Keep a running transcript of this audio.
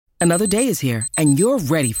Another day is here, and you're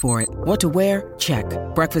ready for it. What to wear? Check.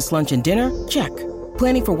 Breakfast, lunch, and dinner? Check.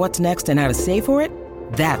 Planning for what's next and how to save for it?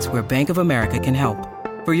 That's where Bank of America can help.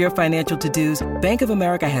 For your financial to-dos, Bank of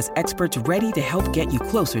America has experts ready to help get you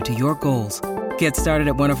closer to your goals. Get started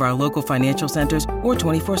at one of our local financial centers or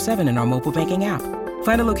 24/7 in our mobile banking app.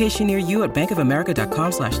 Find a location near you at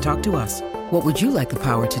bankofamerica.com/talktous. What would you like the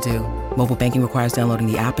power to do? Mobile banking requires downloading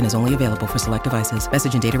the app and is only available for select devices.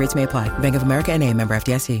 Message and data rates may apply. Bank of America N.A., member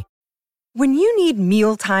FDIC. When you need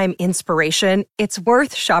mealtime inspiration, it's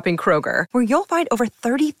worth shopping Kroger, where you'll find over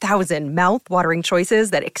 30,000 mouth-watering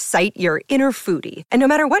choices that excite your inner foodie. And no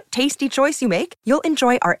matter what tasty choice you make, you'll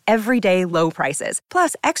enjoy our everyday low prices,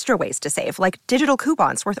 plus extra ways to save, like digital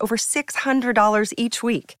coupons worth over $600 each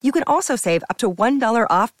week. You can also save up to $1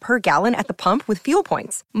 off per gallon at the pump with fuel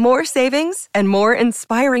points. More savings and more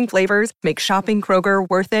inspiring flavors make shopping Kroger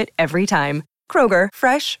worth it every time. Kroger,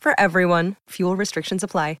 fresh for everyone. Fuel restrictions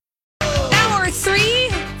apply. Hour 3,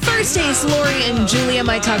 Thursdays, Lori and Julia,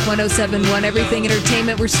 My Talk 1071, Everything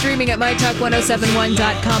Entertainment. We're streaming at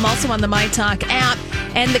MyTalk1071.com, also on the My Talk app.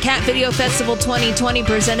 And the Cat Video Festival 2020,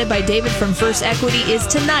 presented by David from First Equity, is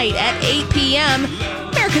tonight at 8 p.m.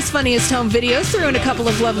 America's Funniest Home Videos threw in a couple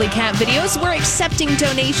of lovely cat videos. We're accepting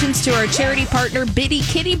donations to our charity partner, Bitty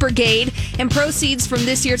Kitty Brigade, and proceeds from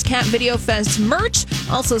this year's Cat Video Fest merch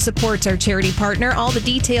also supports our charity partner. All the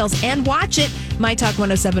details and watch it,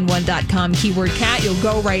 mytalk1071.com, keyword cat. You'll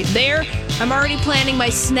go right there. I'm already planning my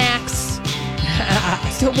snacks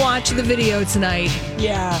to watch the video tonight.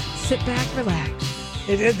 Yeah. Sit back, relax.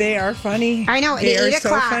 They are funny. I know. At They 8 are so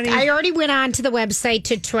o'clock, funny. I already went on to the website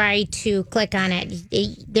to try to click on it.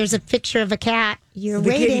 There's a picture of a cat. You're the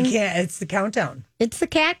waiting. kitty cat. It's the countdown. It's the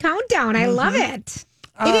cat countdown. I love it.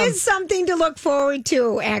 It is something to look forward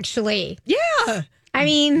to, actually. Yeah. I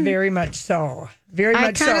mean, Very much so. Very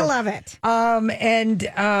much so. I kind of love it.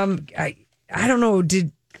 I don't know.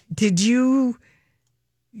 Did you?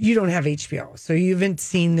 You don't have HBO, so you haven't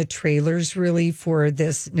seen the trailers really for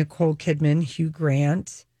this Nicole Kidman, Hugh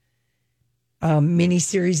Grant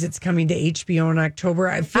miniseries that's coming to HBO in October.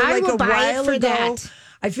 I feel like will a buy it while for ago. that.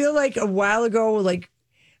 I feel like a while ago,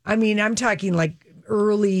 I'm talking like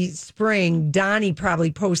early spring. Donnie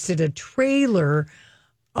probably posted a trailer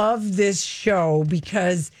of this show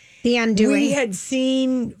because The Undoing. we had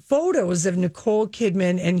seen photos of Nicole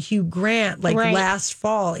Kidman and Hugh Grant Right. last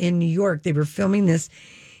fall in New York. They were filming this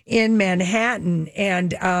in Manhattan.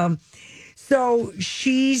 And so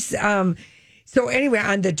she's, so anyway,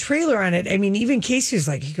 on the trailer on it, I mean, even Casey was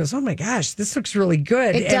like, he goes, oh my gosh, this looks really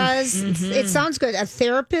good. It does. It sounds good. A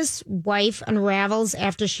therapist's wife unravels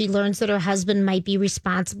after she learns that her husband might be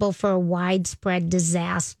responsible for a widespread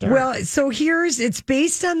disaster. Well, so it's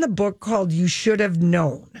based on the book called You Should Have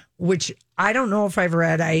Known, which I don't know if I've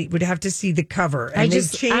read. I would have to see the cover. And I'm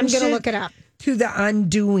they've going changed to look it up. To The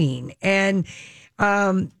Undoing. And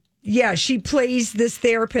she plays this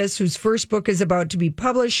therapist whose first book is about to be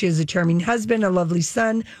published. She has a charming husband, a lovely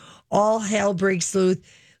son. All hell breaks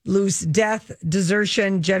loose, death,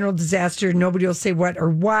 desertion, general disaster. Nobody will say what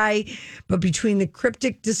or why. But between the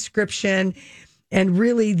cryptic description and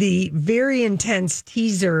really the very intense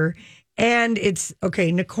teaser, and it's,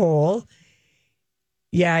 okay, Nicole.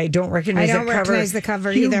 Yeah, I don't recognize I don't that cover. recognize the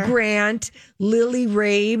cover Hugh either. Grant, Lily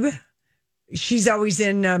Rabe. She's always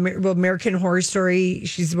in American Horror Story.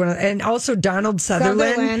 She's one of, and also Donald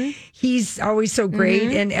Sutherland. He's always so great.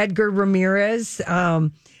 Mm-hmm. And Edgar Ramirez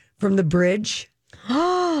from The Bridge.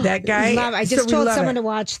 That guy. I just told someone to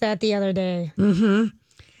watch that the other day. Mm-hmm.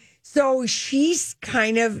 So she's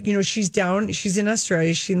kind of, she's in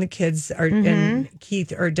Australia. She and the kids are, and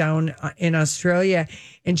Keith are down in Australia.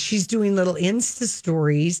 And she's doing little Insta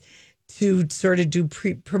stories to sort of do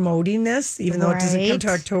promoting this, even though it doesn't come to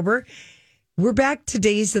October. We're back to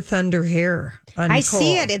Days of Thunder hair on Nicole. I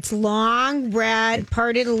see it. It's long, red,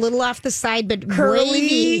 parted a little off the side, but Curly.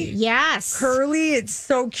 wavy. Yes. Curly. It's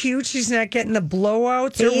so cute. She's not getting the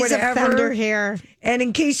blowouts Days or whatever. of Thunder hair. And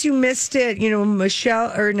in case you missed it,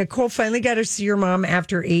 Nicole finally got to see her mom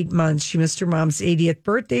after 8 months. She missed her mom's 80th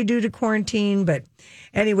birthday due to quarantine. But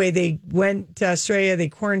anyway, they went to Australia, they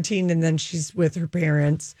quarantined, and then she's with her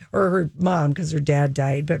parents or her mom because her dad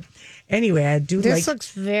died. But anyway, I do This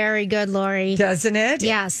looks very good, Lori. Doesn't it?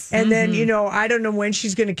 Yes. And then, I don't know when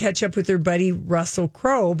she's going to catch up with her buddy Russell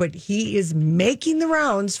Crowe, but he is making the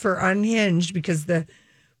rounds for Unhinged because the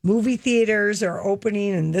movie theaters are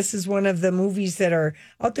opening, and this is one of the movies that are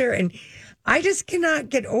out there. And I just cannot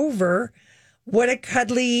get over what a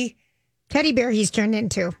cuddly teddy bear he's turned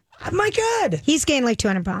into. Oh my God. He's gained like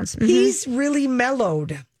 200 pounds. Mm-hmm. He's really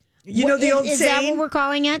mellowed. The old saying? Is that what we're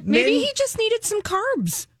calling it? Maybe he just needed some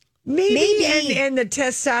carbs. Maybe. And the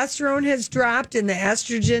testosterone has dropped and the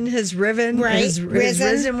estrogen has risen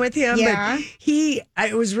with him. Yeah. But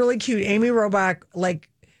it was really cute. Amy Robach,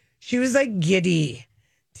 she was giddy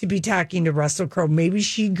to be talking to Russell Crowe. Maybe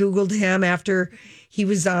she Googled him after he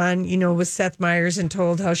was on, with Seth Meyers and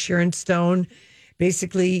told how Sharon Stone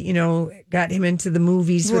basically, got him into the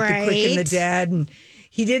movies with The Quick and the Dead. And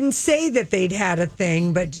he didn't say that they'd had a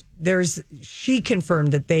thing, but she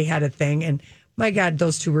confirmed that they had a thing. And my God,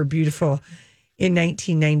 those two were beautiful in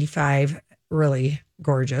 1995. Really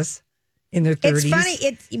gorgeous in their 30s.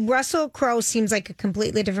 It's funny. Russell Crowe seems like a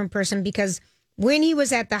completely different person because when he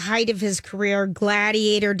was at the height of his career,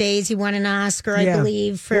 Gladiator days, he won an Oscar, I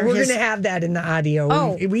believe. We're going to have that in the audio.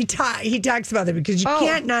 Oh. He talks about that because you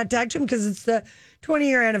can't not talk to him because it's the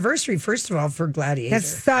 20-year anniversary, first of all, for Gladiator. That's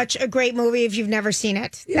such a great movie if you've never seen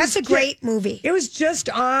it. That's a great movie. It was just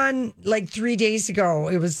on 3 days ago.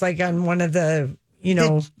 It was on one of the,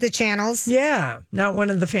 the channels. Yeah, not one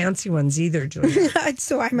of the fancy ones either, Julia.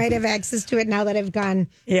 So I might have access to it now that I've gone.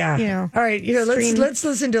 Yeah. All right, let's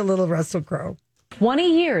listen to a little Russell Crowe.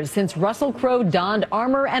 20 years since Russell Crowe donned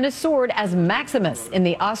armor and a sword as Maximus in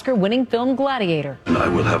the Oscar-winning film Gladiator. And I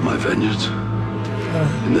will have my vengeance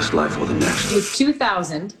in this life or the next. It was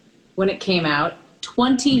 2000 when it came out,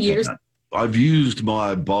 20 years. I've used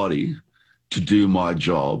my body to do my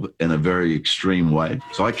job in a very extreme way.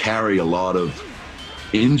 So I carry a lot of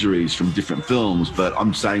injuries from different films, but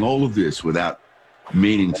I'm saying all of this without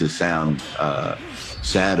meaning to sound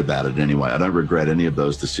sad about it anyway. I don't regret any of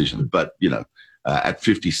those decisions. But, at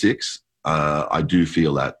 56, I do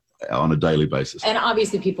feel that on a daily basis. And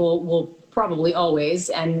obviously people will probably always,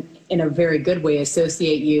 and in a very good way,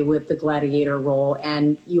 associate you with the Gladiator role.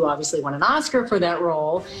 And you obviously won an Oscar for that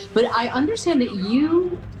role. But I understand that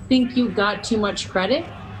you think you got too much credit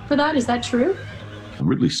for that. Is that true?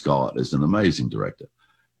 Ridley Scott is an amazing director.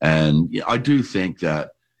 And I do think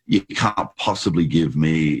that you can't possibly give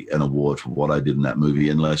me an award for what I did in that movie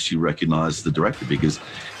unless you recognize the director, because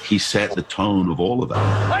he set the tone of all of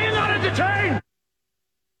that. Are you not entertained?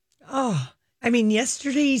 Oh,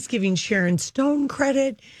 yesterday he's giving Sharon Stone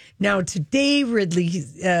credit. Now today, Ridley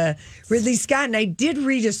Scott. And I did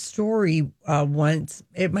read a story once.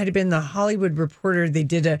 It might have been the Hollywood Reporter. They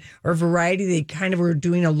did or Variety. They kind of were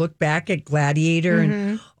doing a look back at Gladiator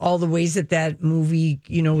and all the ways that movie,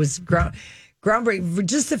 was groundbreaking.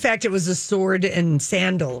 Just the fact it was a sword and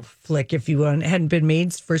sandal flick, if you will, and hadn't been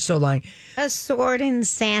made for so long. A sword and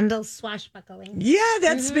sandal swashbuckling. Yeah,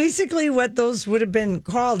 that's basically what those would have been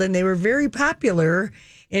called. And they were very popular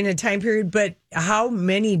in a time period. But how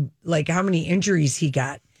many injuries he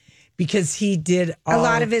got? Because he did a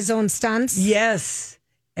lot of his own stunts. Yes.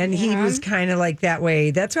 And he was kind of that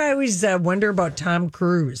way. That's why I always wonder about Tom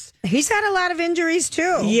Cruise. He's had a lot of injuries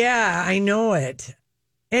too. Yeah, I know it.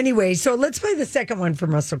 Anyway, so let's play the second one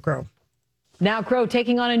from Russell Crowe. Now Crowe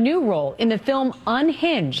taking on a new role in the film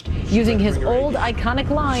Unhinged, using his old iconic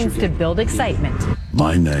lines to build excitement.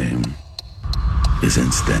 My name is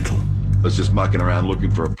incidental. I was just mucking around looking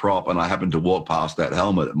for a prop, and I happened to walk past that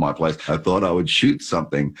helmet at my place. I thought I would shoot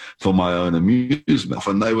something for my own amusement.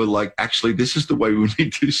 And they were like, actually, this is the way we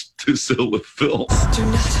need to sell the film. Do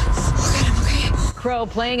not look at him, okay? Crowe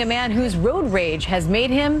playing a man whose road rage has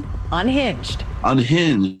made him unhinged.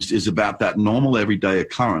 Unhinged is about that normal everyday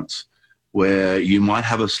occurrence where you might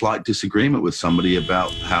have a slight disagreement with somebody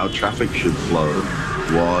about how traffic should flow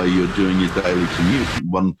while you're doing your daily commute.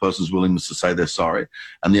 One person's willingness to say they're sorry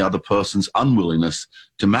and the other person's unwillingness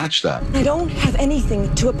to match that. I don't have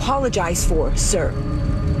anything to apologize for, sir.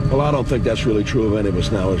 Well, I don't think that's really true of any of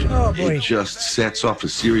us now, is it? Oh, boy. It just sets off a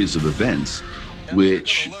series of events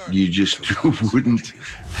which you just wouldn't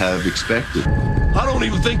have expected. I don't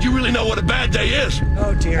even think you really know what a bad day is.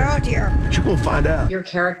 Oh, dear. Oh, dear. But you're going to find out. Your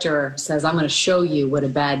character says, I'm going to show you what a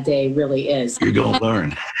bad day really is. You're going to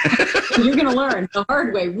learn. You're going to learn the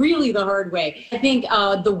hard way, really the hard way. I think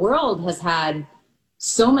the world has had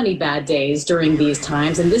so many bad days during these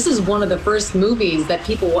times. And this is one of the first movies that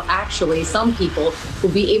some people will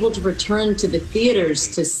be able to return to the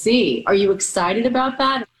theaters to see. Are you excited about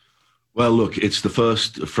that? Well, look, it's the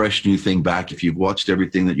first fresh new thing back. If you've watched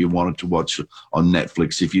everything that you wanted to watch on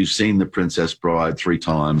Netflix, if you've seen The Princess Bride 3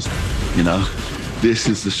 times, this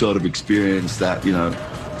is the sort of experience that,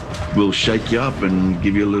 will shake you up and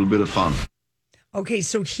give you a little bit of fun. Okay,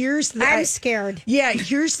 so I'm scared. Yeah,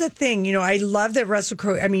 here's the thing. I love that Russell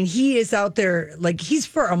Crowe, he is out there, he's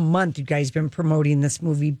for a month, you guys, been promoting this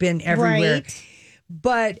movie, been everywhere.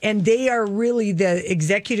 Right. And they are really, the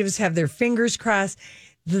executives have their fingers crossed.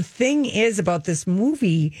 The thing is about this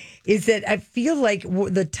movie is that I feel like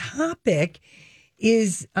the topic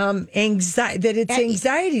is anxiety. That it's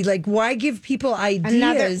anxiety. Like, why give people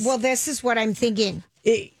ideas? This is what I'm thinking.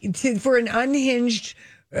 For an unhinged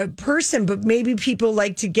person, but maybe people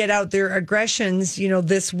like to get out their aggressions,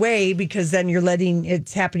 this way, because then you're letting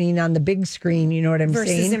it's happening on the big screen. You know what I'm saying?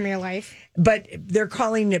 Versus in real life. But they're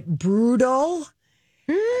calling it brutal.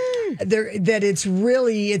 That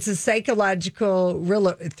it's a psychological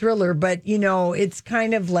thriller, but it's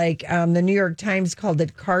kind of like the New York Times called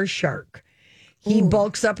it Car Shark. He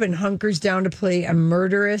bulks up and hunkers down to play a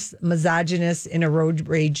murderous misogynist in a road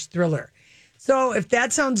rage thriller. So if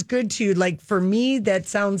that sounds good to you, like for me, that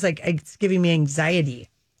sounds like it's giving me anxiety.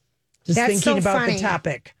 Just thinking about the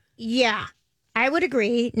topic. Yeah, I would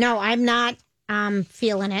agree. No, I'm not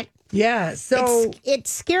feeling it. Yeah, so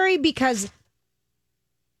it's scary because,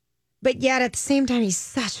 but yet at the same time, he's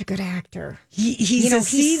such a good actor. He's a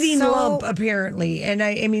seething lump, apparently. And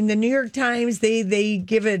I mean, the New York Times, they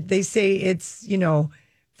say it's,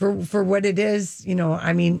 for what it is,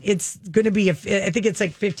 I mean, it's going to be, I think it's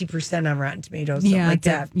like 50% on Rotten Tomatoes, something like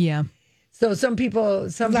that. Yeah. So some people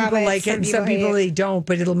like it and some people they don't,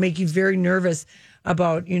 but it'll make you very nervous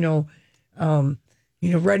about, running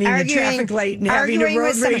a traffic light and having a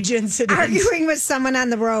road rage incident. Arguing with someone on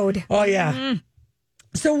the road. Oh, yeah.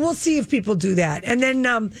 So we'll see if people do that. And then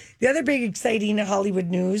the other big exciting Hollywood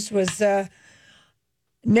news was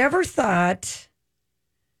never thought,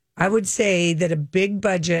 I would say, that a big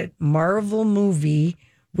budget Marvel movie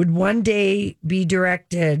would one day be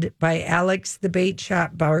directed by Alex the Bait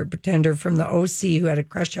Shop bartender from the OC who had a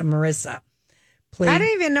crush on Marissa. I don't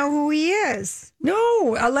even know who he is.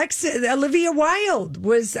 No, Olivia Wilde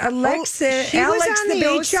was Alex the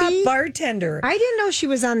Bait Shop bartender. I didn't know she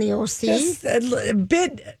was on the OC. Just a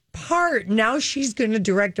bit part. Now she's going to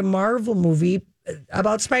direct a Marvel movie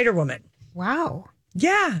about Spider-Woman. Wow.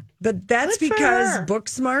 Yeah, but that's because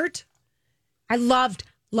Booksmart. I loved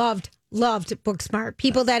Booksmart.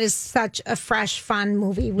 People, that is such a fresh, fun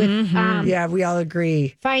movie with. Yeah, we all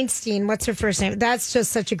agree. Feinstein, what's her first name? That's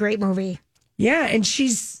just such a great movie. Yeah, and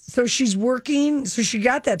she's working. So she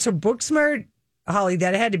got that. So Booksmart, Holly,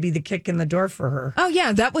 that had to be the kick in the door for her. Oh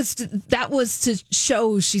yeah, that was to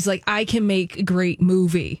show she's like, I can make a great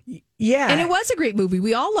movie. Yeah, and it was a great movie.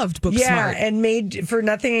 We all loved Booksmart. Yeah, and made for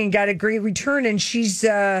nothing and got a great return. And she's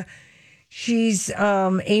Amy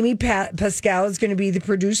Pascal is going to be the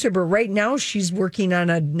producer, but right now she's working on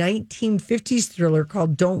a 1950s thriller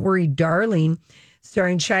called Don't Worry, Darling,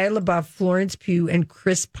 starring Shia LaBeouf, Florence Pugh, and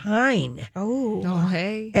Chris Pine. Oh,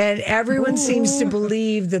 hey! And everyone seems to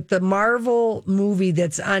believe that the Marvel movie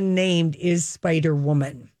that's unnamed is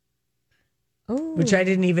Spider-Woman. Which I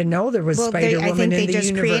didn't even know there was Spider-Woman in the universe. I think they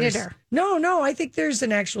just created her. No, I think there's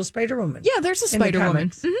an actual Spider-Woman. Yeah, there's a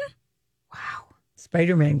Spider-Woman. Wow.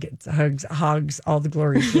 Spider-Man gets hogs all the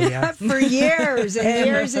glory. Yeah, for years and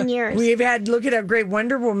years and years. We've had, look at how great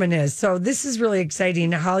Wonder Woman is. So this is really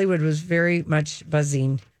exciting. Hollywood was very much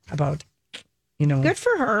buzzing about, Good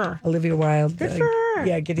for her. Olivia Wilde. Good for her.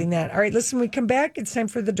 Yeah, getting that. All right, listen, when we come back, it's time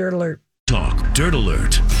for the Dirt Alert. Talk Dirt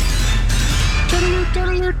Alert. All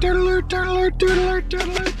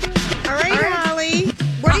right, Holly,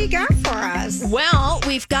 what do you got for us? Well,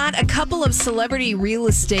 we've got a couple of celebrity real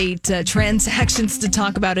estate transactions to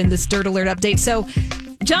talk about in this Dirt Alert update. So,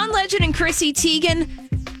 John Legend and Chrissy Teigen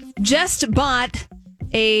just bought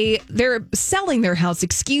they're selling their house,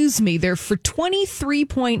 they're for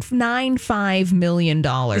 $23.95 million.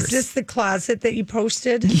 Is this the closet that you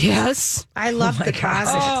posted? Yes. I love the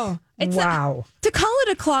closet. Oh. Wow. To call it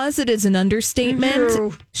a closet is an understatement.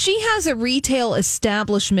 True. She has a retail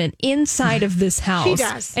establishment inside of this house. She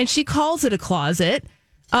does. And she calls it a closet.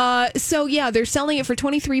 So, they're selling it for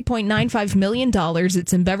 $23.95 million.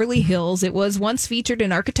 It's in Beverly Hills. It was once featured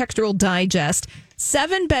in Architectural Digest.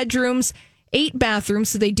 7 bedrooms, 8 bathrooms.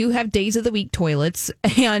 So they do have days of the week toilets.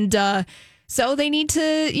 And so they need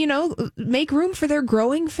to, make room for their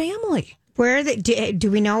growing family. Where do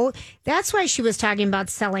we know? That's why she was talking about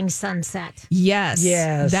selling Sunset. Yes.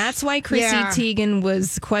 That's why Chrissy Teigen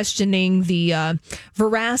was questioning the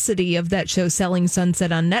veracity of that show, Selling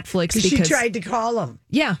Sunset, on Netflix. Because she tried to call him.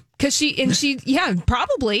 Yeah,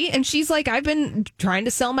 probably. And she's like, I've been trying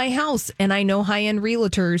to sell my house, and I know high-end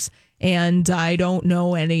realtors, and I don't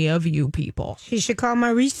know any of you people. She should call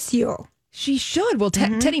Mauricio. She should. Well,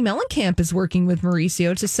 Teddy Mellencamp is working with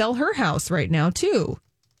Mauricio to sell her house right now, too.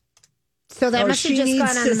 So that must have just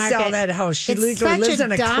gone on the market. Sell that house. She lives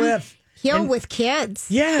on a cliff. Hill with kids.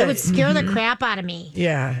 Yeah. It would scare the crap out of me.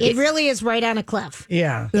 Yeah. It really is right on a cliff.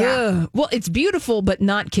 Yeah. Well, it's beautiful, but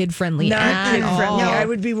not kid friendly. Not kid friendly. No. I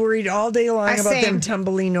would be worried all day long about them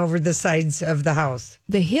tumbling over the sides of the house.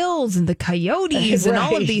 The hills and the coyotes and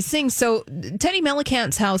all of Right. these things. So Teddy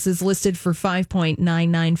Mellencamp house is listed for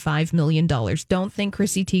 $5.995 million. Don't think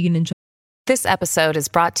Chrissy Teigen and This episode is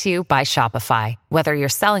brought to you by Shopify. Whether you're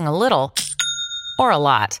selling a little or a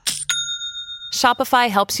lot, Shopify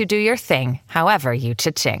helps you do your thing, however you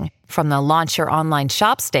cha-ching. From the launch your online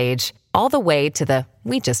shop stage, all the way to the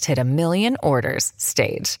we just hit 1 million orders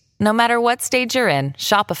stage. No matter what stage you're in,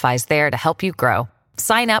 Shopify's there to help you grow.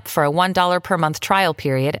 Sign up for a $1 per month trial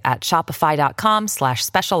period at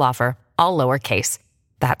shopify.com/special offer, all lowercase.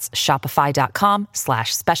 That's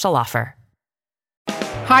shopify.com/special offer.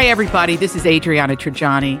 Hi, everybody. This is Adriana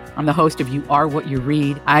Trajani. I'm the host of You Are What You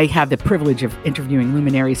Read. I have the privilege of interviewing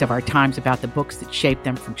luminaries of our times about the books that shaped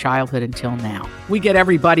them from childhood until now. We get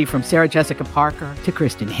everybody from Sarah Jessica Parker to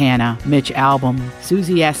Kristen Hanna, Mitch Albom,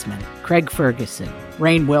 Susie Essman, Craig Ferguson,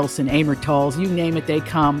 Rainn Wilson, Amor Tolls, you name it, they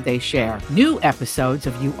come, they share. New episodes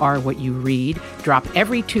of You Are What You Read drop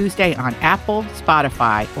every Tuesday on Apple,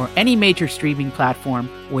 Spotify, or any major streaming platform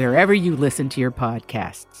wherever you listen to your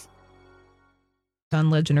podcasts. John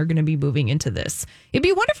Legend are going to be moving into this. It'd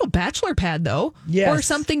be a wonderful bachelor pad, though. Yes. Or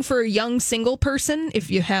something for a young single person if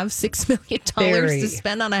you have $6 million to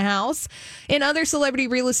spend on a house. In other celebrity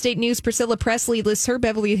real estate news, Priscilla Presley lists her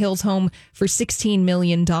Beverly Hills home for $16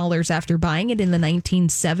 million after buying it in the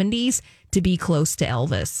 1970s to be close to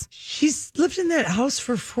Elvis. She's lived in that house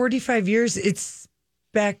for 45 years. It's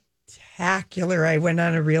spectacular. I went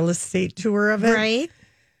on a real estate tour of it. Right.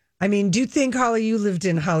 I mean, do you think, Holly, you lived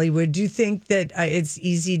in Hollywood? Do you think that it's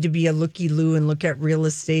easy to be a looky-loo and look at real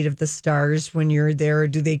estate of the stars when you're there? Or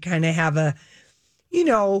do they kind of have a, you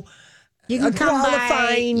can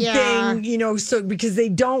qualifying thing, so because they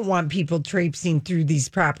don't want people traipsing through these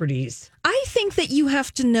properties? I think that you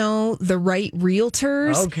have to know the right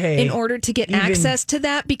realtors in order to get access to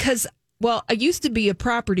that because... Well, I used to be a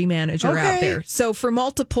property manager out there. So for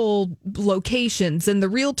multiple locations and the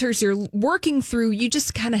realtors you're working through, you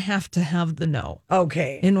just kind of have to have the know.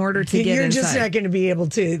 Okay. In order to get You're inside. just not going to be able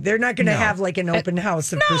to. They're not going to have like an open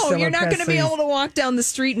house of Priscilla you're not going to be able to walk down the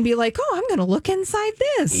street and be like, oh, I'm going to look inside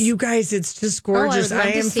this. You guys, it's just gorgeous. I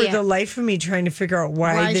am for the life of me trying to figure out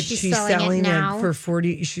why that she's selling it for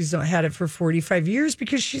 40. She's had it for 45 years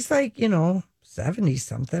because she's like, 70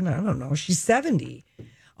 something. I don't know. She's 70.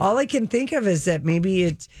 All I can think of is that maybe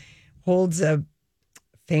it holds a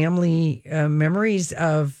family memories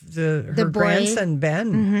of her grandson,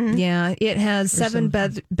 Ben. Mm-hmm. Yeah, it has 7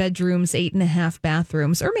 bedrooms, 8.5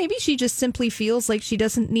 bathrooms. Or maybe she just simply feels like she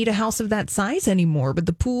doesn't need a house of that size anymore, but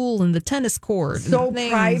the pool and the tennis court. So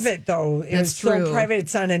private, though. It's true. So private.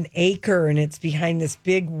 It's on an acre and it's behind this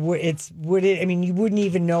big, it's wooded. I mean, you wouldn't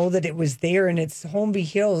even know that it was there, and it's Holmby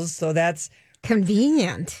Hills, so that's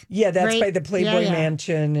convenient. Yeah, that's by the Playboy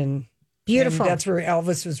Mansion, and beautiful. And that's where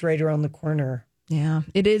Elvis was right around the corner. Yeah,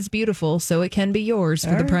 it is beautiful, so it can be yours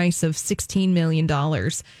for the price of $16 million.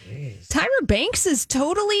 Jeez. Tyra Banks is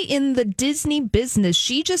totally in the Disney business.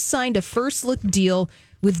 She just signed a first look deal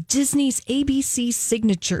with Disney's ABC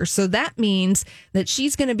Signature. So that means that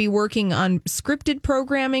she's going to be working on scripted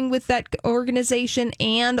programming with that organization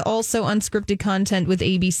and also unscripted content with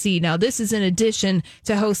ABC. Now, this is in addition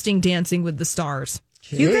to hosting Dancing with the Stars.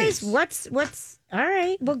 Jeez. You guys, what's all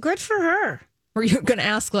right. Well, good for her. Or you're going to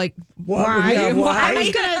ask, like, why? Yeah,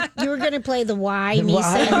 why? You were going to play the why, me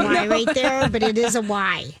saying why right there, but it is a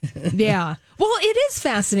why. Yeah. Well, it is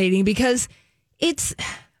fascinating because it's...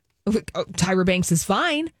 Tyra Banks is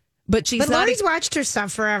fine, but she's not... Lori's watched her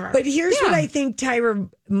stuff forever. But here's what I think Tyra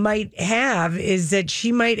might have is that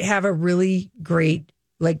she might have a really great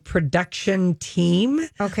production team.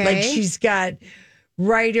 Okay. Like she's got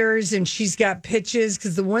writers and she's got pitches,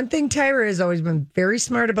 because the one thing Tyra has always been very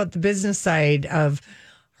smart about the business side of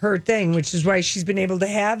her thing, which is why she's been able to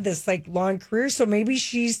have this long career. So maybe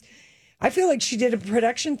I feel like she did a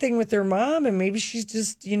production thing with her mom, and maybe she's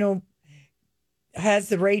just, has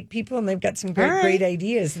the right people, and they've got some great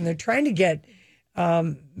ideas, and they're trying to get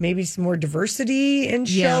maybe some more diversity in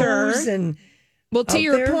shows. And well, to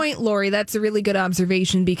your point, Lori, that's a really good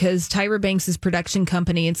observation, because Tyra Banks' production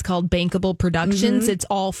company, it's called Bankable Productions. It's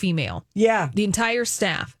all female. Yeah. The entire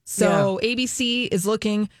staff. So ABC is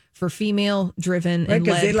looking for female-driven and led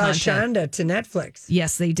because they lost content. Shonda to Netflix.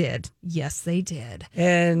 Yes, they did. Yes, they did.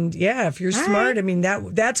 And if you're smart, I mean,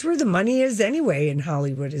 that's where the money is anyway in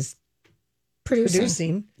Hollywood, is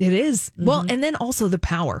producing. It is. Well, and then also the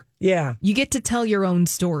power. Yeah. You get to tell your own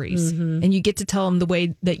stories and you get to tell them the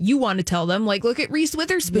way that you want to tell them. Like, look at Reese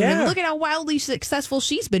Witherspoon and look at how wildly successful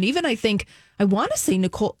she's been. Even I want to say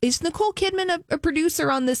Nicole Kidman a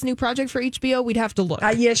producer on this new project for HBO? We'd have to look.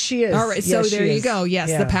 Yes, she is. All right. So there you go. Yes.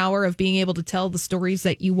 Yeah. The power of being able to tell the stories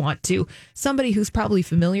that you want to. Somebody who's probably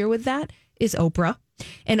familiar with that is Oprah.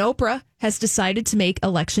 And Oprah has decided to make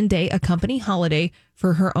Election Day a company holiday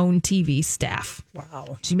for her own TV staff.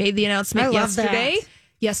 Wow. She made the announcement yesterday.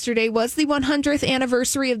 Yesterday was the 100th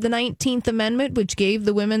anniversary of the 19th Amendment, which gave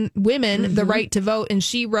the women the right to vote. And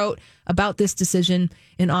she wrote about this decision: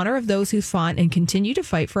 in honor of those who fought and continue to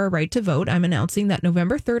fight for a right to vote, I'm announcing that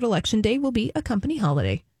November 3rd, Election Day, will be a company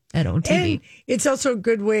holiday at OWN TV. And it's also a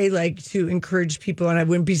good way, to encourage people, and I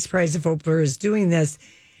wouldn't be surprised if Oprah is doing this,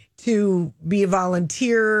 to be a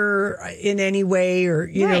volunteer in any way or,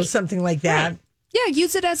 you know, something like that. Right. Yeah,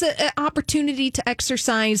 use it as an opportunity to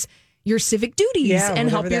exercise your civic duties and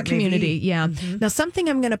help your community. Yeah. Now, something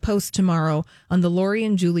I'm going to post tomorrow on the Lori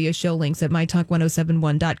and Julia show links at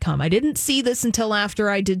mytalk1071.com. I didn't see this until after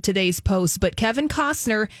I did today's post, but Kevin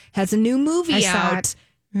Costner has a new movie out.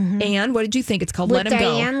 And what did you think? It's called Let Him Go.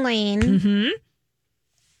 Diane Lane.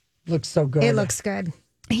 Looks so good. It looks good.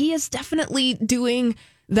 He is definitely doing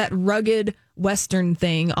that rugged Western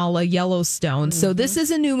thing a la Yellowstone. So this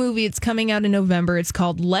is a new movie. It's coming out in November. It's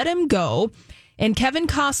called Let Him Go. And Kevin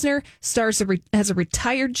Costner stars as a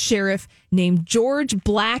retired sheriff named George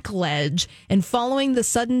Blackledge. And following the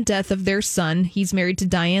sudden death of their son, he's married to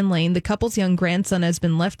Diane Lane. The couple's young grandson has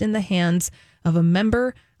been left in the hands of a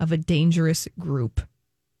member of a dangerous group.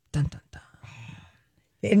 Dun, dun, dun.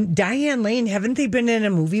 And Diane Lane, haven't they been in a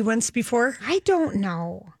movie once before? I don't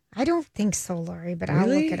know. I don't think so, Lori, but I'll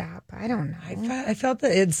look it up. I don't know. I felt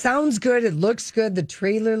that it sounds good. It looks good. The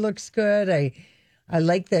trailer looks good. I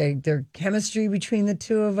like their chemistry between the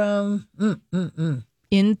two of them.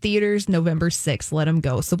 In theaters, November 6th. Let Him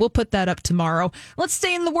Go. So we'll put that up tomorrow. Let's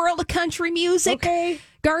stay in the world of country music. Okay.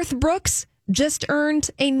 Garth Brooks just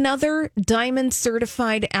earned another Diamond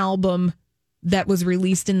certified album that was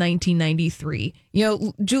released in 1993. You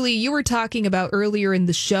know, Julie, you were talking about earlier in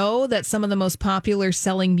the show that some of the most popular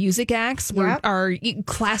selling music acts are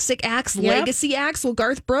classic acts, legacy acts. Well,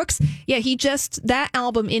 Garth Brooks, that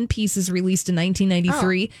album In Pieces, released in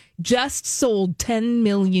 1993, just sold 10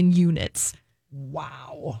 million units.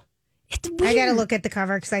 Wow. It's weird. I got to look at the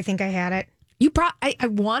cover because I think I had it. I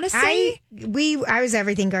want to say I was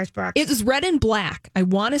everything Garth Brooks. It was red and black. I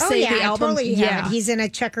want to say the album. I totally have it. He's in a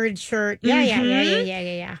checkered shirt.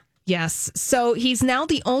 Yeah. Yes. So he's now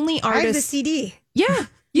the only artist. I have the CD. Yeah.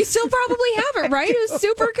 You still probably have it, right? It was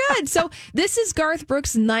super good. So this is Garth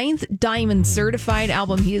Brooks' 9th Diamond certified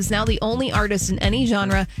album. He is now the only artist in any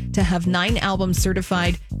genre to have 9 albums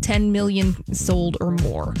certified, 10 million sold or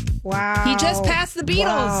more. Wow. He just passed the Beatles.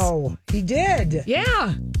 Wow. He did.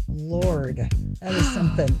 Yeah. Lord. That is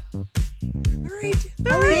something. All right.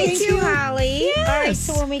 Thank you, Holly. Yes. All right,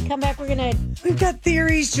 so when we come back, we've got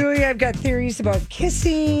theories, Julia. I've got theories about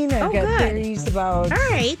kissing. I've got theories about... All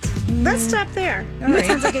right. Let's stop there. All right.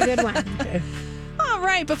 Sounds like a good one. Okay. All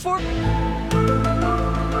right. Before...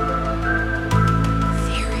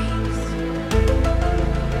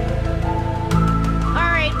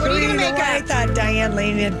 What are you going to make I thought Diane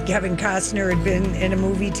Lane and Kevin Costner had been in a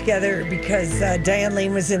movie together because Diane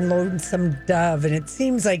Lane was in Lonesome Dove, and it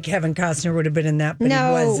seems like Kevin Costner would have been in that, but he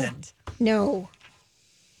wasn't. No.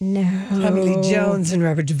 Tommy Lee Jones and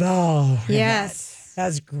Robert Duvall. Yes. That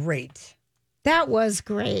was great. That was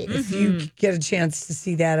great. If you get a chance to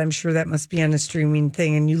see that, I'm sure that must be on a streaming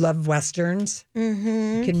thing, and you love Westerns,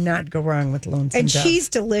 you cannot go wrong with Lonesome Dove. And she's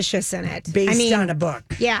delicious in it. Based on a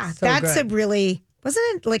book. Yeah, so that's good. a really...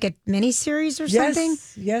 Wasn't it like a miniseries or something?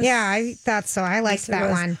 Yes. Yeah, I thought so. I liked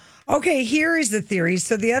that one. Okay, here is the theory.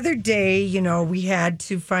 So the other day, we had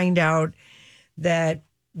to find out that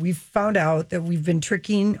we've been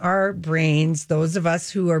tricking our brains, those of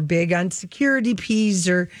us who are big on security P's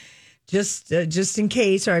or just in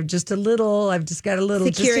case, or I've just got a little,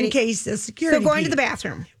 security. Just in case, a security So going P. to the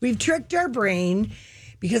bathroom. We've tricked our brain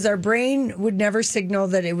because our brain would never signal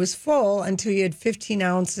that it was full until you had 15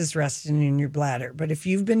 ounces resting in your bladder. But if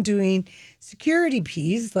you've been doing security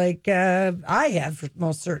P's, like I have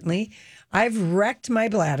most certainly, I've wrecked my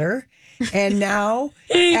bladder. And now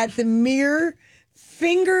at the mere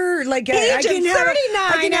finger, like I can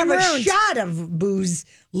have a shot of booze,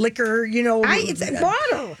 liquor, it's a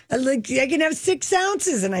bottle. I can have 6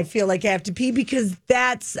 ounces and I feel like I have to pee because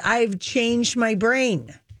I've changed my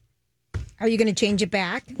brain. Are you going to change it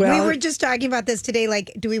back? Well- we were just talking about this today.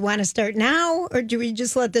 Like, do we want to start now or do we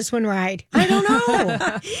just let this one ride? I don't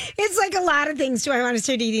know. It's like a lot of things. Do I want to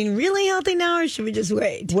start eating really healthy now or should we just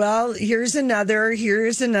wait? Well, here's another way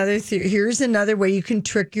you can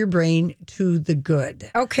trick your brain to the good.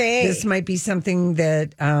 Okay. This might be something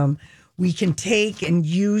that we can take and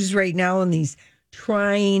use right now in these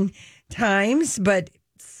trying times, but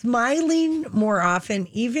smiling more often,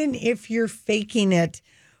 even if you're faking it,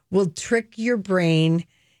 will trick your brain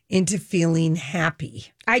into feeling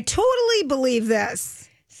happy. I totally believe this.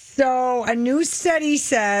 So a new study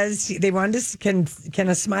says they wanted to can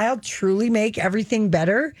a smile truly make everything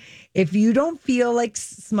better? If you don't feel like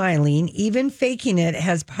smiling, even faking it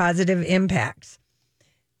has positive impacts.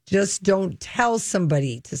 Just don't tell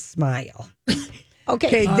somebody to smile.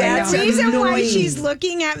 Okay, that's the reason why annoying. she's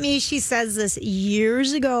looking at me. She says this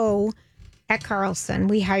years ago at Carlson.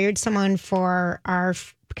 We hired someone for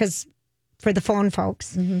the phone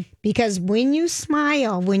folks, because when you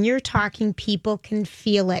smile, when you're talking, people can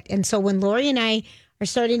feel it. And so when Lori and I are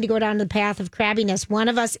starting to go down the path of crabbiness, one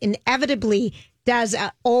of us inevitably does an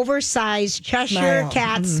oversized Cheshire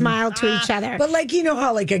cat smile to each other. But like, you know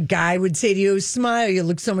how like a guy would say to you, smile, you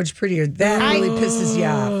look so much prettier. That really pisses you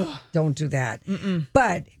off. Don't do that.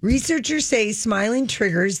 But researchers say smiling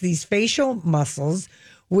triggers these facial muscles,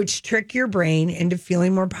 which trick your brain into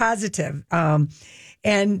feeling more positive.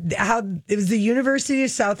 And how it was the University of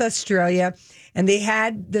South Australia, and they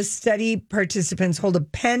had the study participants hold a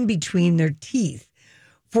pen between their teeth,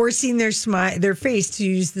 forcing their face to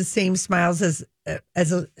use the same smiles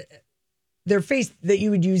their face that you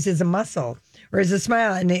would use as a muscle or as a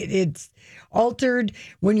smile. And it's altered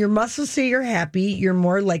when your muscles say you're happy, you're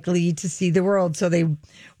more likely to see the world. So they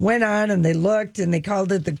went on and they looked and they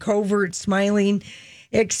called it the covert smiling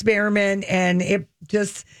experiment. And it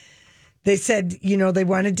just, they said, you know, they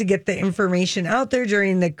wanted to get the information out there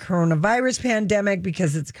during the coronavirus pandemic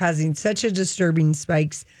because it's causing such a disturbing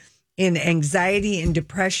spikes in anxiety and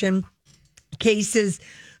depression cases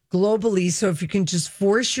globally. So if you can just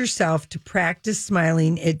force yourself to practice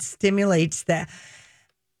smiling, it stimulates the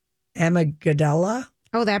amygdala.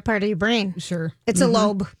 Oh, that part of your brain. Sure. It's a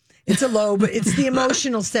lobe. It's a lobe. It's the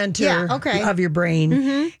emotional center of your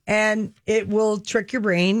brain. And it will trick your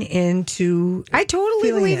brain into I totally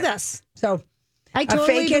feeling believe it. this. So I totally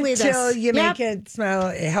fake believe it till this. you make it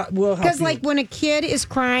smile. It will help. Because, you. like, when a kid is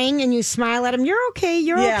crying and you smile at him, you're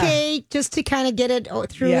okay, just to kind of get it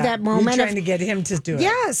through that moment. You're trying to get him to do it.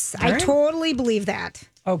 Yes, All I right. totally believe that.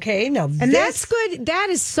 Okay, now And that's good. That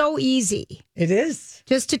is so easy. It is.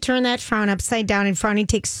 Just to turn that frown upside down, and frowning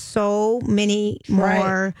takes so many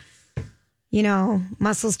more,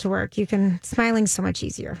 muscles to work. Smiling so much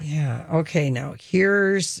easier. Yeah. Okay. Now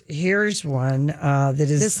here's one that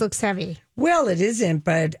is. This looks heavy. Well, it isn't,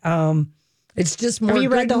 but it's just more. Have you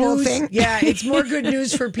read good the whole news. thing? Yeah, it's more good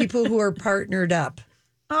news for people who are partnered up.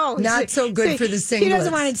 Oh, Not so good for the singlets. She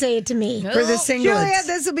doesn't want to say it to me. For the singlets. Julia,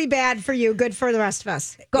 this will be bad for you. Good for the rest of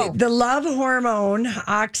us. Go. The love hormone,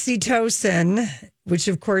 oxytocin, which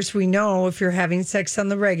of course we know if you're having sex on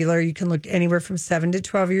the regular, you can look anywhere from 7 to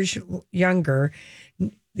 12 years younger.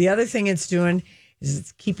 The other thing it's doing is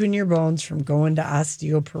it's keeping your bones from going to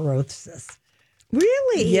osteoporosis.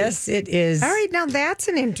 Really? Yes, it is. All right, now that's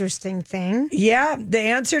an interesting thing. Yeah, the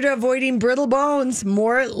answer to avoiding brittle bones,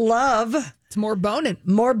 more love. It's more boning.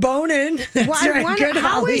 More boning. That's Well, I right. wonder, Good,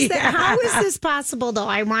 how Holly. is that? How is this possible, though?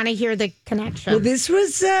 I want to hear the connection. Well, this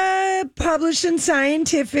was published in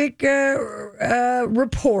scientific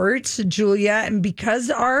reports, Julia, and because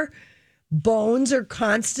our bones are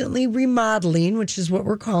constantly remodeling, which is what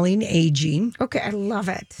we're calling aging. Okay, I love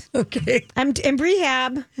it. Okay. I'm in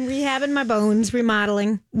rehabbing my bones,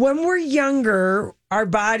 remodeling. When we're younger, our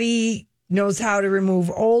body knows how to remove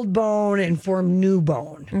old bone and form new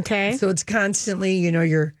bone. Okay. So it's constantly,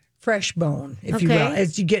 your fresh bone, if you will. Okay.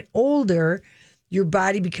 As you get older, your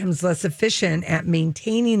body becomes less efficient at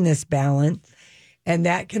maintaining this balance, and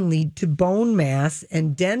that can lead to bone mass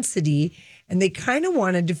and density. And they kind of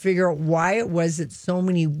wanted to figure out why it was that so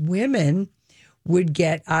many women would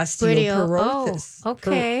get osteoporosis. Oh,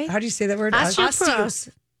 okay. How do you say that word? Osteoporosis.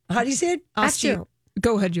 How do you say it?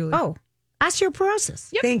 Go ahead, Julie. Oh,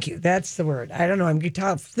 osteoporosis. Yep. Thank you. That's the word. I don't know. I'm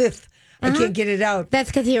fifth. I can't get it out. That's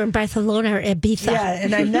because you're in Barcelona or Ibiza. Yeah,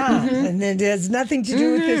 and I'm not. And it has nothing to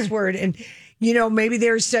do with this word. And, maybe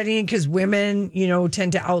they were studying because women,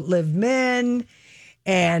 tend to outlive men.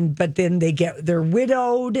 But then they're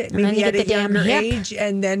widowed, maybe at a younger age.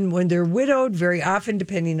 And then when they're widowed, very often,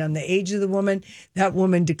 depending on the age of the woman, that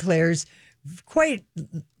woman declares quite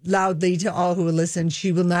loudly to all who will listen,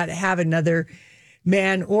 she will not have another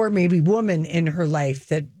man or maybe woman in her life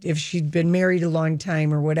that if she'd been married a long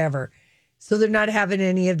time or whatever. So they're not having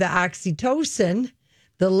any of the oxytocin,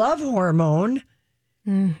 the love hormone.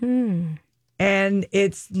 Mm-hmm. And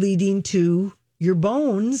it's leading to your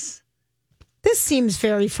bones. This seems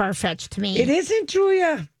very far-fetched to me. It isn't,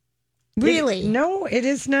 Julia. Really? No, it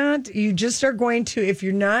is not. You just are going to, if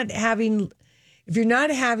you're not having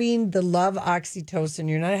the love oxytocin,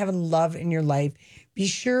 you're not having love in your life, be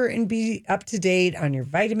sure and be up to date on your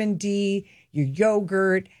vitamin D, your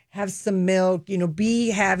yogurt, have some milk,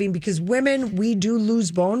 because women, we do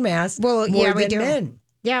lose bone mass more we than do. men.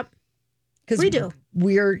 Yep. Because we do.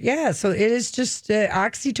 So it is just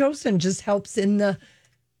oxytocin just helps in the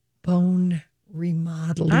bone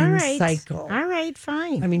remodeling cycle. All right,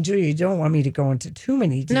 fine. I mean, Julia, you don't want me to go into too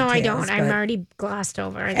many details. No, I don't. I'm already glossed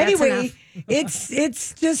over. That's anyway, enough.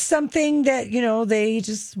 it's just something that, they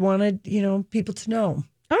just wanted, people to know.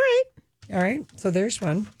 All right. So there's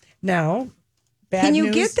one. Now, Can you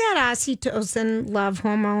news. get that oxytocin love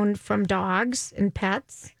hormone from dogs and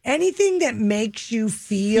pets? Anything that makes you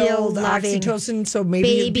feel the loving. Oxytocin, so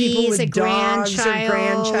maybe people with dogs or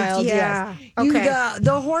grandchild. Yeah. Yes. Okay.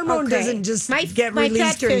 The hormone doesn't just get my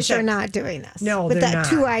released. pet fish are not doing this. No, with they're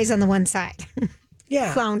that not. 2 eyes on the one side.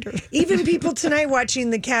 Yeah. Flounder. Even people tonight watching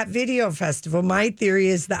the Cat Video Festival, my theory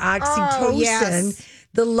is the oxytocin,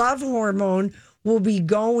 the love hormone, will be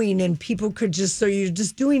going and people could so you're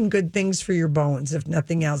just doing good things for your bones, if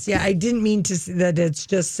nothing else. Yeah, I didn't mean to say that it's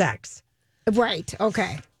just sex. Right,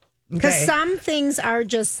 okay. Because some things are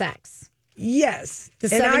just sex. Yes.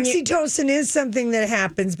 And oxytocin is something that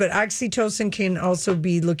happens, but oxytocin can also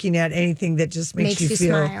be looking at anything that just makes you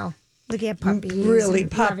feel smile. Look at puppies. Really,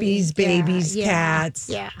 puppies, babies, cats.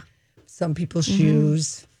 Yeah. Some people's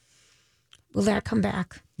shoes. Will that come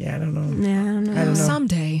back? Yeah, I don't know. Yeah, I don't know.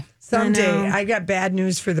 Someday. I got bad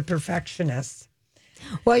news for the perfectionists.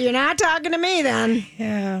 Well, you're not talking to me then.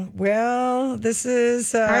 Yeah. Well, this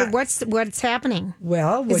is. All right, what's happening?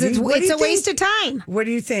 Well, it's a waste of time. What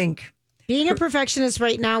do you think? Being a perfectionist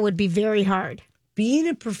right now would be very hard. Being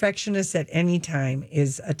a perfectionist at any time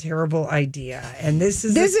is a terrible idea, and this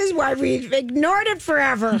is why we've ignored it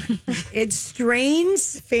forever. It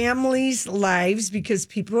strains families' lives because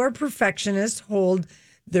people who are perfectionists hold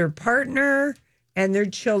their partner and their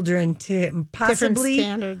children to possibly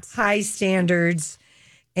high standards.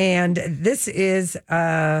 And this is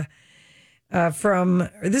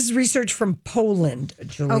research from Poland,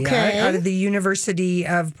 Julia, out of the University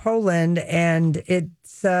of Poland, and it's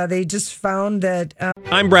they just found that.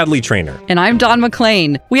 I'm Bradley Trainer, and I'm Don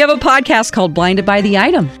McClain. We have a podcast called Blinded by the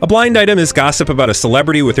Item. A blind item is gossip about a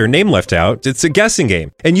celebrity with their name left out. It's a guessing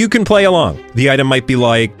game, and you can play along. The item might be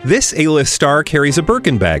like, this A-list star carries a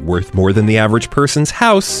Birkin bag worth more than the average person's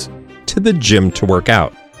house to the gym to work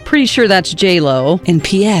out. Pretty sure that's J-Lo. And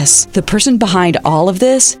P.S. the person behind all of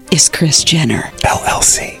this is Kris Jenner,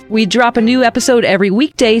 LLC. We drop a new episode every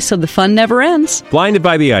weekday so the fun never ends. Blinded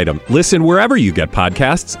by the Item. Listen wherever you get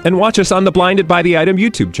podcasts and watch us on the Blinded by the Item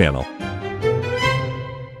YouTube channel.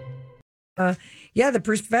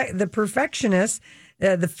 The perfectionists,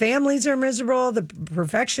 the families are miserable, the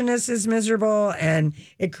perfectionist is miserable, and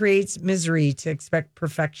it creates misery to expect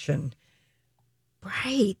perfection.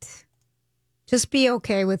 Right. Just be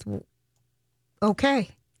okay with okay.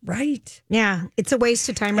 Right. Yeah. It's a waste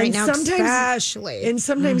of time right now, especially. And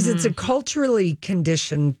sometimes it's a culturally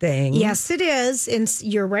conditioned thing. Yes, it is. And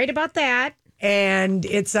you're right about that. And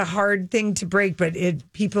it's a hard thing to break, but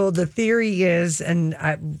the theory is, and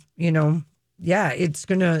it's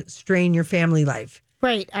going to strain your family life.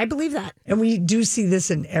 Right. I believe that. And we do see this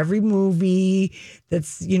in every movie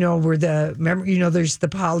that's, where there's the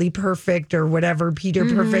Polly Perfect or whatever, Peter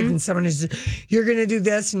Perfect, and someone is, you're going to do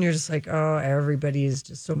this. And you're just like, oh, everybody is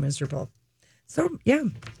just so miserable. So, yeah.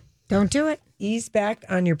 Don't do it. Ease back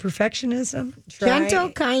on your perfectionism. Gentle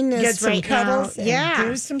kindness. Get some right cuddles now. and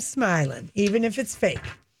do some smiling, even if it's fake.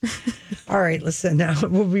 All right, listen, now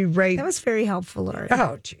we'll be right. That was very helpful, Lori.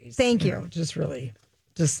 Oh, geez. Thank you.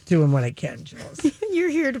 Just doing what I can, Jules. You're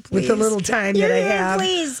here to please. With the little time that I have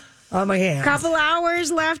please. On my hands. Couple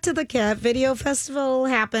hours left till the Cat Video Festival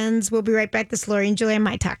happens. We'll be right back. This is Lori and Julia on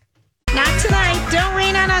My Talk. Not tonight. Don't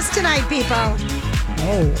rain on us tonight, people.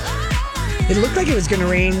 Oh. It looked like it was going to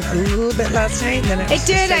rain a little bit last night. And then it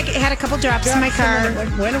did. I had a couple drops in my car. And then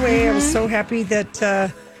it went away. I was so happy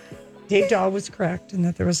that Dave Dahl was correct and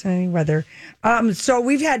that there wasn't any weather. So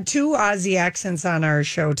we've had 2 Aussie accents on our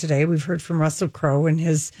show today. We've heard from Russell Crowe and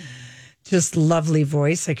his just lovely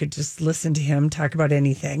voice. I could just listen to him talk about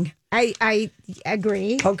anything. I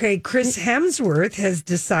agree. Okay, Chris Hemsworth has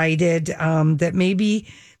decided that maybe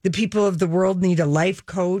the people of the world need a life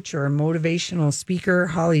coach or a motivational speaker.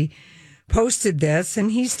 Holly posted this, and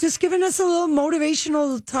he's just giving us a little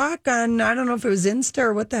motivational talk on, I don't know if it was Insta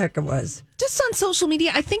or what the heck it was. Just on social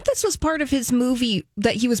media. I think this was part of his movie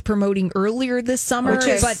that he was promoting earlier this summer. Which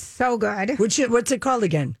is so good. What's it called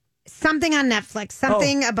again? Something on Netflix.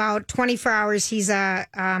 Something about 24 hours. He's a...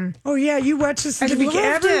 oh, yeah, you watched this at the beginning.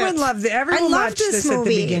 Everyone loved it. Everyone watched this at the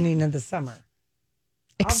beginning of the summer.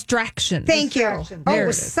 Extraction. Thank you. Extraction. Oh, There it it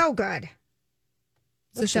was is. so good.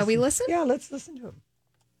 So shall we listen? Yeah, let's listen to him.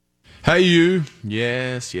 Hey, you.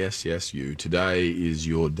 Yes, you. Today is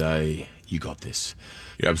your day. You got this.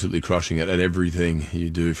 You're absolutely crushing it at everything you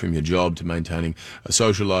do, from your job to maintaining a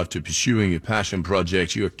social life to pursuing your passion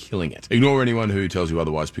project. You are killing it. Ignore anyone who tells you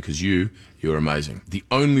otherwise, because you're amazing. The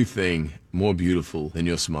only thing more beautiful than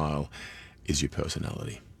your smile is your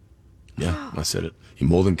personality. Yeah, I said it. You're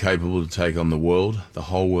more than capable to take on the world, the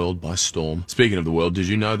whole world, by storm. Speaking of the world, did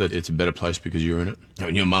you know that it's a better place because you're in it? I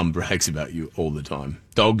mean, your mum brags about you all the time.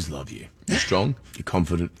 Dogs love you. You're strong, you're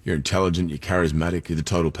confident, you're intelligent, you're charismatic, you're the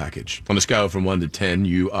total package. On a scale from 1 to 10,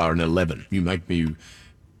 you are an 11. You make me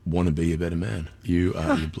want to be a better man. You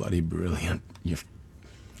are you're bloody brilliant.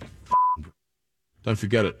 Don't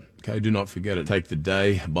forget it, okay? Do not forget it. Take the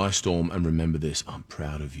day by storm and remember this. I'm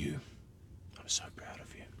proud of you. I'm so proud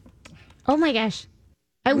of you. Oh, my gosh.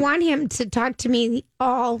 I want him to talk to me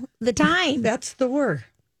all the time. That's the word.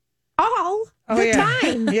 All the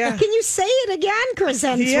time. Yeah. Can you say it again, Chris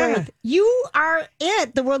Hemsworth? Yeah. You are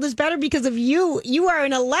it. The world is better because of you. You are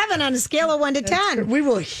an 11 on a scale of 1 to 10. We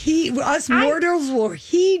will heed, us mortals will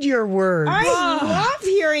heed your words. I love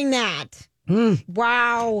hearing that.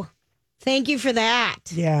 Wow. Thank you for that.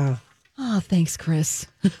 Yeah. Oh, thanks, Chris.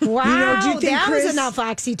 Wow. Do you think that Chris, was enough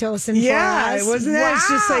oxytocin yeah, for us. wasn't that? Wow. It's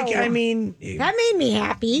just like, I mean. That made me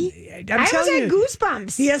happy. I'm I telling had you,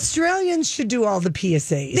 goosebumps. The Australians should do all the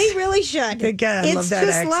PSAs. They really should. Again, I it's love that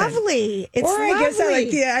just accent. lovely. It's or lovely. I guess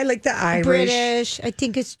I like the Irish. British. I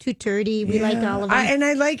think it's too dirty. We like all of them. And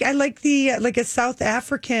I like the like a South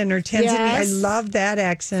African or Tanzanian. Yes. I love that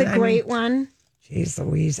accent. It's a great one. Jeez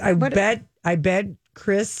Louise. I bet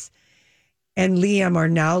Chris and Liam are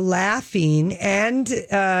now laughing, and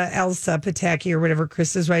Elsa Pataki, or whatever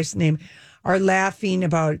Chris's wife's name, are laughing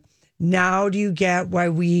about, now do you get why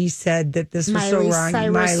we said that this was so wrong?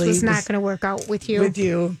 Cyrus Miley was not going to work out with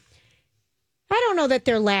you. I don't know that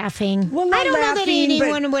they're laughing. Well, not I don't know that laughing,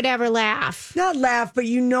 anyone would ever laugh. Not laugh, but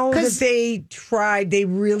you know that they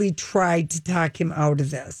really tried to talk him out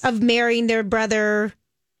of this. Of marrying their brother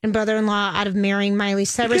and brother-in-law out of marrying Miley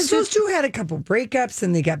Cyrus. Because those two had a couple breakups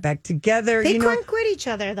and they got back together. They couldn't quit each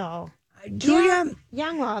other, though. Julia,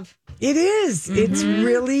 young love. It is. It's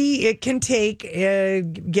really, it can take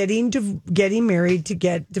getting married to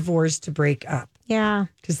get divorced to break up. Yeah.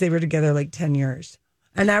 Because they were together like 10 years.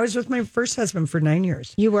 And I was with my first husband for 9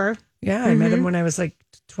 years. You were? Yeah, I met him when I was like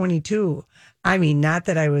 22. I mean, not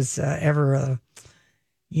that I was ever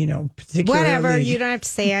particularly... Whatever, you don't have to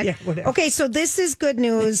say it. Yeah, whatever. Okay, so this is good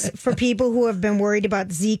news for people who have been worried about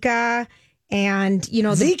Zika and,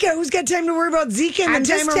 Zika? Who's got time to worry about Zika in the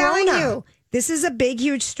time of telling Rona? you. This is a big,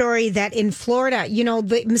 huge story that in Florida,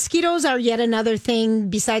 the mosquitoes are yet another thing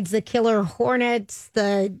besides the killer hornets,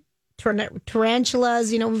 the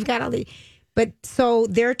tarantulas, we've got all the... But so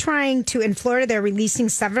they're trying to, in Florida, they're releasing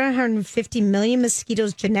 750 million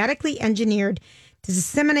mosquitoes genetically engineered to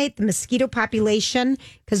disseminate the mosquito population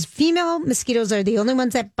because female mosquitoes are the only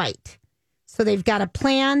ones that bite. So they've got a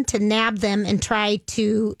plan to nab them and try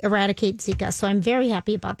to eradicate Zika. So I'm very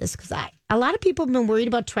happy about this because a lot of people have been worried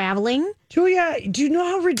about traveling. Julia, do you know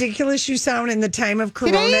how ridiculous you sound in the time of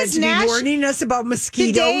Corona to be warning us about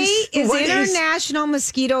mosquitoes? Today is International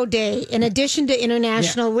Mosquito Day, in addition to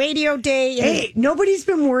International Radio Day. Hey, nobody's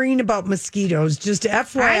been worrying about mosquitoes. Just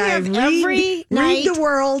FYI, I have every night, read the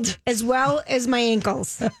world. As well as my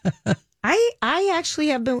ankles. I actually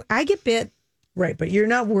have been, I get bit. Right, but you're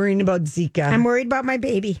not worrying about Zika. I'm worried about my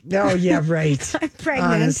baby. Oh, yeah, right. I'm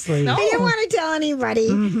pregnant. Honestly. I didn't want to tell anybody.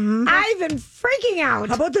 I've been freaking out.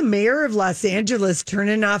 How about the mayor of Los Angeles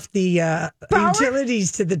turning off the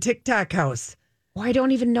utilities to the TikTok house? Oh, I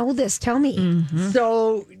don't even know this. Tell me.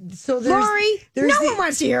 So there's... Lori, no one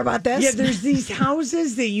wants to hear about this. Yeah, there's these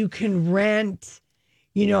houses that you can rent...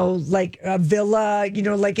 like a villa,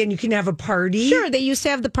 and you can have a party. Sure, they used to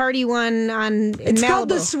have the party one in It's Malibu. called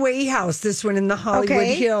the Sway House, this one in the Hollywood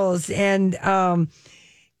Hills. And,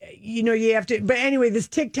 you have to, but anyway, this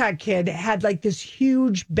TikTok kid had like this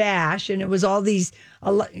huge bash and it was all these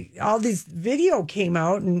video came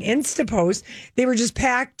out and Insta posts. They were just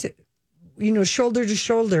packed, shoulder to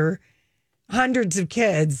shoulder, hundreds of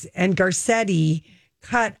kids, and Garcetti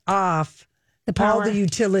cut off all the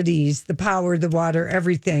utilities, the power, the water,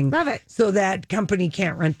 everything. Love it. So that company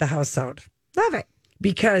can't rent the house out. Love it.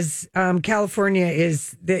 Because California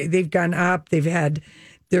they've gone up. They've had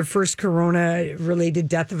their first corona-related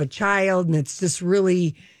death of a child, and it's just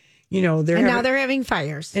really, now they're having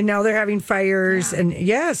fires. And now they're having fires.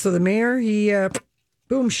 Yeah. And so the mayor, he,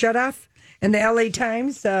 shut off. And the LA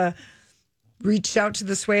Times reached out to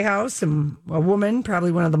the Sway House, and a woman,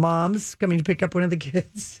 probably one of the moms, coming to pick up one of the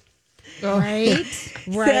kids. Right.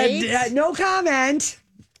 Said, no comment.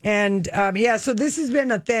 And so this has been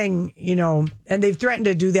a thing, and they've threatened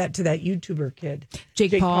to do that to that YouTuber kid,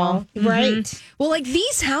 Jake Paul. Mm-hmm. Right. Well, like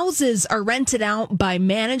these houses are rented out by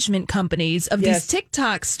management companies of these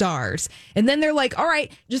TikTok stars. And then they're like, all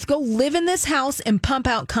right, just go live in this house and pump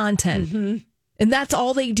out content. Mm-hmm. And that's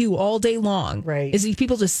all they do all day long. Right. Is these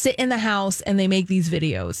people just sit in the house and they make these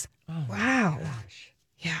videos. Oh, wow. Gosh.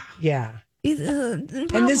 Yeah. Yeah.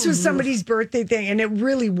 And this was somebody's birthday thing, and it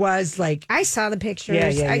really was like... I saw the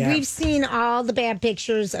pictures. Yeah. We've seen all the bad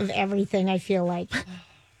pictures of everything, I feel like.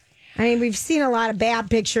 I mean, we've seen a lot of bad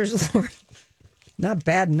pictures, Lord. Not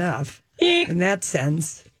bad enough in that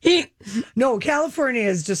sense. No, California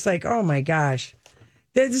is just like, oh my gosh.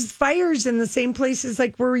 There's fires in the same places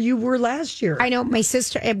like where you were last year. I know. My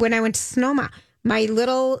sister, when I went to Sonoma, my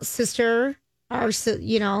little sister,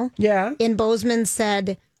 in Bozeman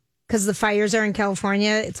said... Because the fires are in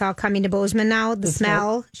California, it's all coming to Bozeman now. The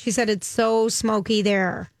smell. She said it's so smoky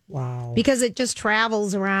there. Wow. Because it just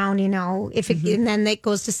travels around, and then it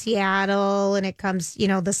goes to Seattle, and it comes,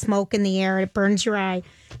 the smoke in the air, it burns your eye.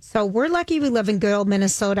 So we're lucky we live in good old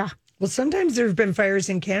Minnesota. Well, sometimes there have been fires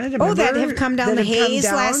in Canada. That have come down the haze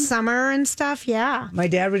last summer and stuff. Yeah. My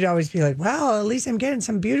dad would always be like, well, at least I'm getting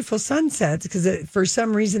some beautiful sunsets, because for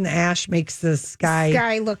some reason the ash makes the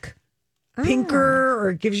sky look pinker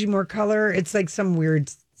or it gives you more color. It's like some weird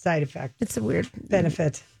side effect. It's a weird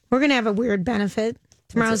benefit. We're going to have a weird benefit.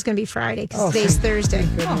 Tomorrow's going to be Friday because today's Thursday.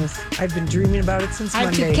 Goodness. I've been dreaming about it since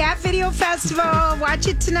Monday. Cat Video Festival. Watch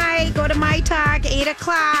it tonight. Go to My Talk, 8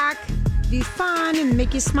 o'clock. Be fun and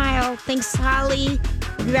make you smile. Thanks, Holly.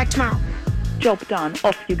 We'll be back tomorrow. Job done.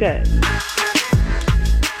 Off you go.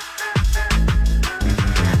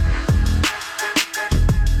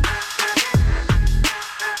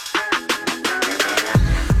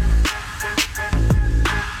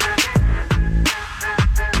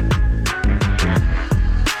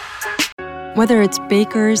 Whether it's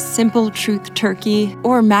Baker's Simple Truth Turkey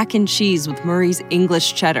or mac and cheese with Murray's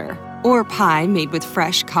English Cheddar or pie made with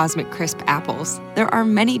fresh Cosmic Crisp apples, there are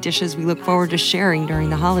many dishes we look forward to sharing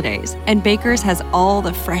during the holidays. And Baker's has all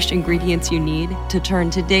the fresh ingredients you need to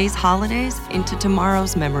turn today's holidays into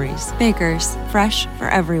tomorrow's memories. Baker's, fresh for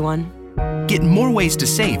everyone. Get more ways to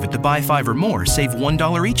save at the Buy 5 or More Save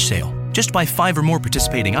 $1 each sale. Just buy 5 or more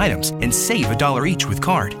participating items and save $1 each with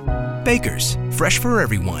card. Baker's, fresh for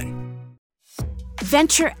everyone.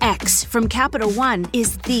 Venture X from Capital One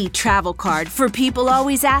is the travel card for people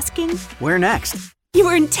always asking, where next? You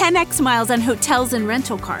earn 10x miles on hotels and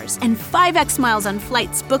rental cars, and 5x miles on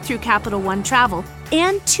flights booked through Capital One Travel,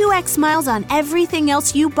 and 2x miles on everything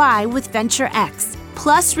else you buy with Venture X.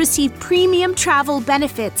 Plus, receive premium travel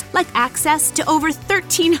benefits like access to over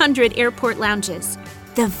 1,300 airport lounges.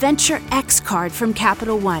 The Venture X card from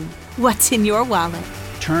Capital One. What's in your wallet?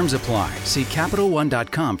 Terms apply. See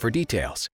CapitalOne.com for details.